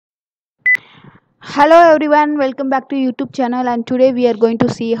Hello everyone, welcome back to YouTube channel, and today we are going to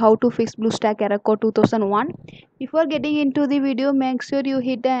see how to fix BlueStack error code 2001. Before getting into the video, make sure you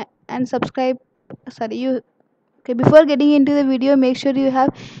hit and subscribe. Before getting into the video, make sure you have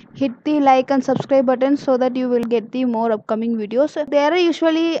hit the like and subscribe button so that you will get the more upcoming videos. The error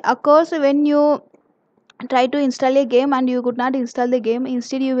usually occurs when you try to install a game and you could not install the game.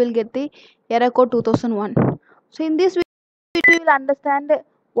 Instead, you will get the error code 2001. So in this video, we will understand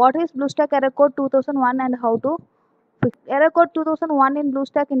what is BlueStack error code 2001 and how to fix. Error code 2001 in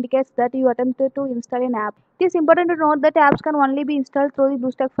BlueStack indicates that you attempted to install an app. It is important to note that apps can only be installed through the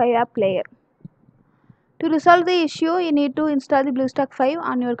BlueStack 5 app player. To resolve the issue, you need to install the BlueStack 5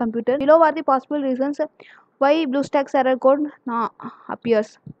 on your computer. Below are the possible reasons why BlueStack's error code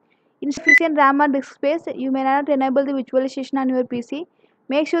appears. Insufficient RAM or disk space. You may not enable the visualization on your PC.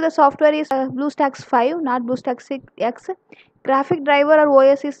 Make sure the software is BlueStacks 5, not BlueStacks 6X. Graphic driver or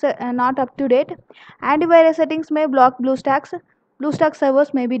OS is not up to date. Antivirus settings may block BlueStacks. BlueStacks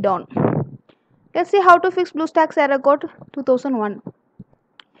servers may be down. Let's see how to fix BlueStacks error code 2001.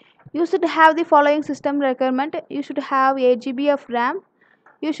 You should have the following system requirement. You should have 8 GB of RAM.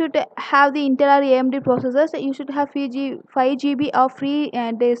 You should have the Intel or AMD processors. You should have 5 GB of free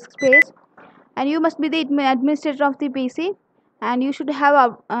disk space, and you must be the administrator of the PC, and you should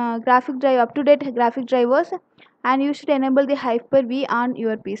have a graphic drive, up-to-date graphic drivers, and you should enable the Hyper-V on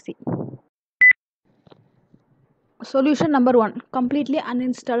your PC. Solution number 1: completely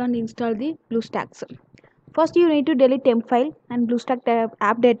uninstall and install the BlueStacks. First, you need to delete temp file and BlueStack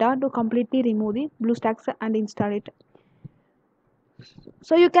app data to completely remove the BlueStacks and install it.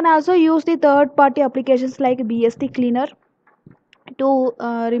 So you can also use the third-party applications like BST Cleaner to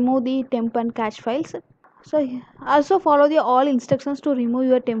remove the temp and cache files. So also follow the all instructions to remove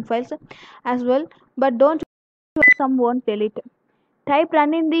your temp files as well, but don't some won't delete. Type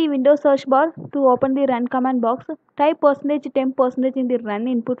run in the Windows search bar to open the run command box. Type %temp% in the run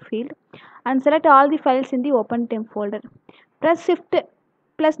input field and select all the files in the open temp folder. Press shift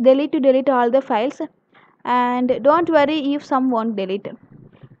plus delete to delete all the files, and don't worry if some won't delete.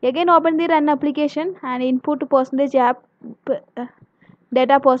 Again open the run application and input %app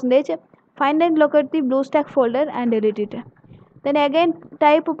data %. Find and locate the BlueStack folder and delete it. Then again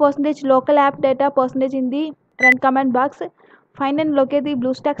type %local app data % in the run command box. Find and locate the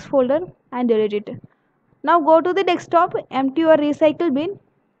BlueStacks folder and delete it. Now go to the desktop, empty your recycle bin.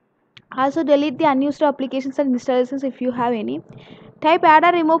 Also delete the unused applications and installations if you have any. Type add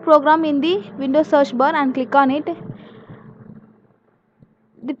or remove program in the Windows search bar and click on it.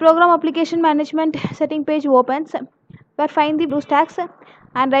 The program application management setting page opens, where find the BlueStacks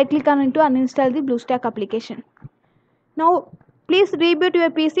and right click on it to uninstall the BlueStack application. Now please reboot your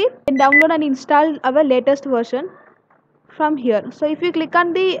PC and download and install our latest version from here. So if you click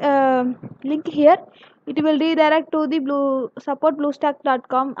on the link here, it will redirect to the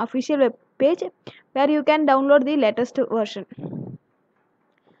supportbluestack.com official web page, where you can download the latest version.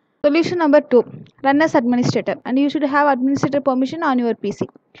 Solution number 2: run as administrator, and you should have administrator permission on your PC.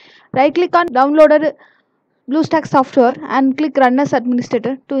 Right click on downloaded BlueStacks software and click run as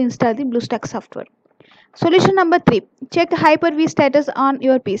administrator to install the BlueStacks software. Solution number 3: check Hyper-V status on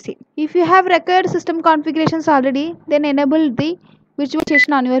your PC. If you have required system configurations already, then enable the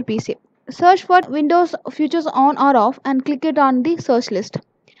virtualization on your PC. Search for Windows features on or off and click it on the search list.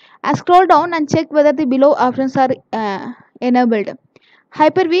 And scroll down and check whether the below options are enabled.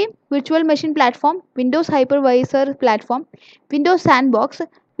 Hyper-V Virtual Machine Platform, Windows Hypervisor Platform, Windows Sandbox,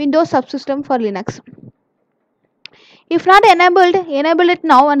 Windows Subsystem for Linux. If not enabled, enable it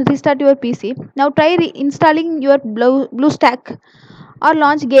now and restart your PC. Now try installing your BlueStack or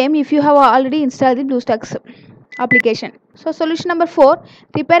launch game if you have already installed the BlueStacks application. So solution number 4: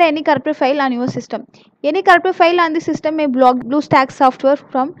 repair any corrupted file on your system. Any corrupted file on the system may block BlueStacks software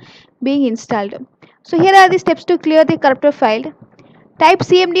from being installed. So here are the steps to clear the corrupted file. Type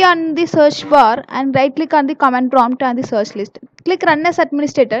CMD on the search bar and right click on the command prompt on the search list. Click run as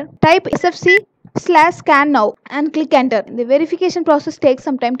administrator. Type sfc/scan now and click enter. The verification process takes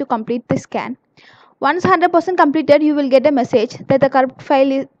some time to complete the scan. Once 100% completed, you will get a message that the corrupt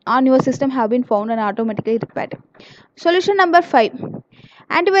file on your system have been found and automatically repaired. Solution number 5: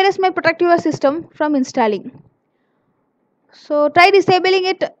 antivirus may protect your system from installing. So try disabling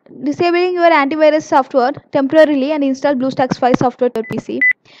your antivirus software temporarily and install BlueStacks 5 software to your PC.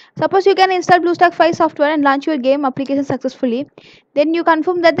 Suppose you can install BlueStacks 5 software and launch your game application successfully, then you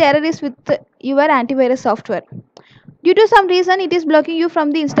confirm that the error is with your antivirus software. Due to some reason it is blocking you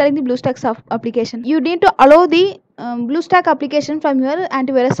from the installing the BlueStacks application, you need to allow the BlueStack application from your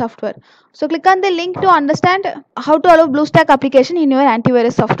antivirus software. So click on the link to understand how to allow BlueStack application in your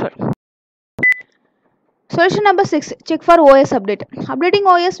antivirus software. Solution number 6. Check for OS update. Updating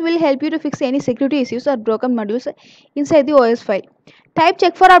OS will help you to fix any security issues or broken modules inside the OS file. Type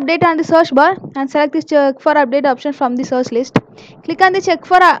check for update on the search bar and select the check for update option from the search list. Click on the check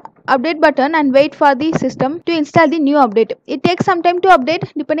for update button and wait for the system to install the new update. It takes some time to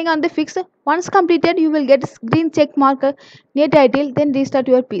update depending on the fix. Once completed, you will get a green check mark near title, then restart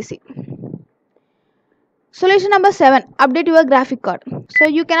your PC. Solution number 7. Update your graphic card. So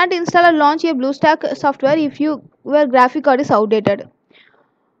you cannot install or launch your BlueStacks software if your graphic card is outdated.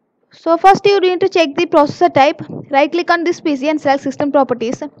 So first you need to check the processor type. Right click on this PC and select system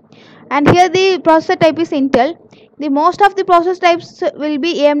properties. And here the processor type is Intel. The most of the processor types will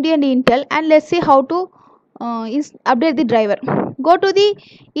be AMD and Intel. And let's see how to update the driver. Go to the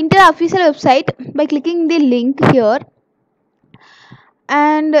Intel official website by clicking the link here.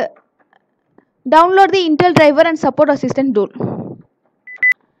 And download the Intel driver and support assistant tool.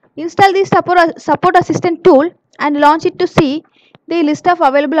 Install the support assistant tool and launch it to see the list of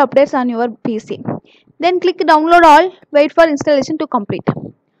available updates on your PC. Then click download all, wait for installation to complete.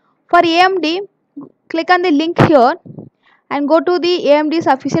 For AMD, click on the link here and go to the AMD's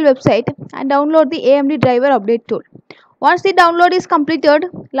official website and download the AMD driver update tool. Once the download is completed,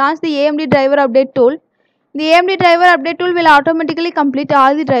 launch the AMD driver update tool. The AMD driver update tool will automatically complete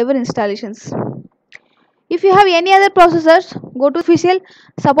all the driver installations. If you have any other processors, go to official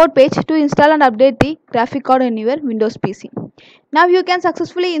support page to install and update the graphic card on your Windows PC. Now you can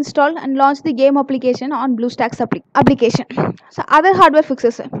successfully install and launch the game application on BlueStacks application. So other hardware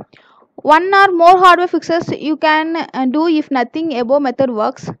fixes. One or more hardware fixes you can do if nothing above method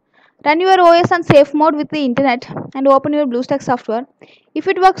works. Run your OS on safe mode with the internet and open your BlueStacks software. If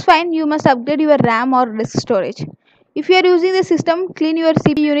it works fine, you must upgrade your RAM or disk storage. If you are using the system, clean your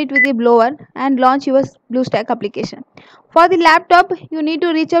CPU unit with a blower and launch your BlueStacks application. For the laptop, you need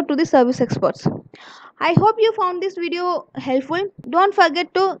to reach out to the service experts. I hope you found this video helpful. Don't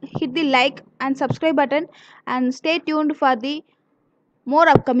forget to hit the like and subscribe button and stay tuned for the more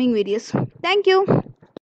upcoming videos. Thank you.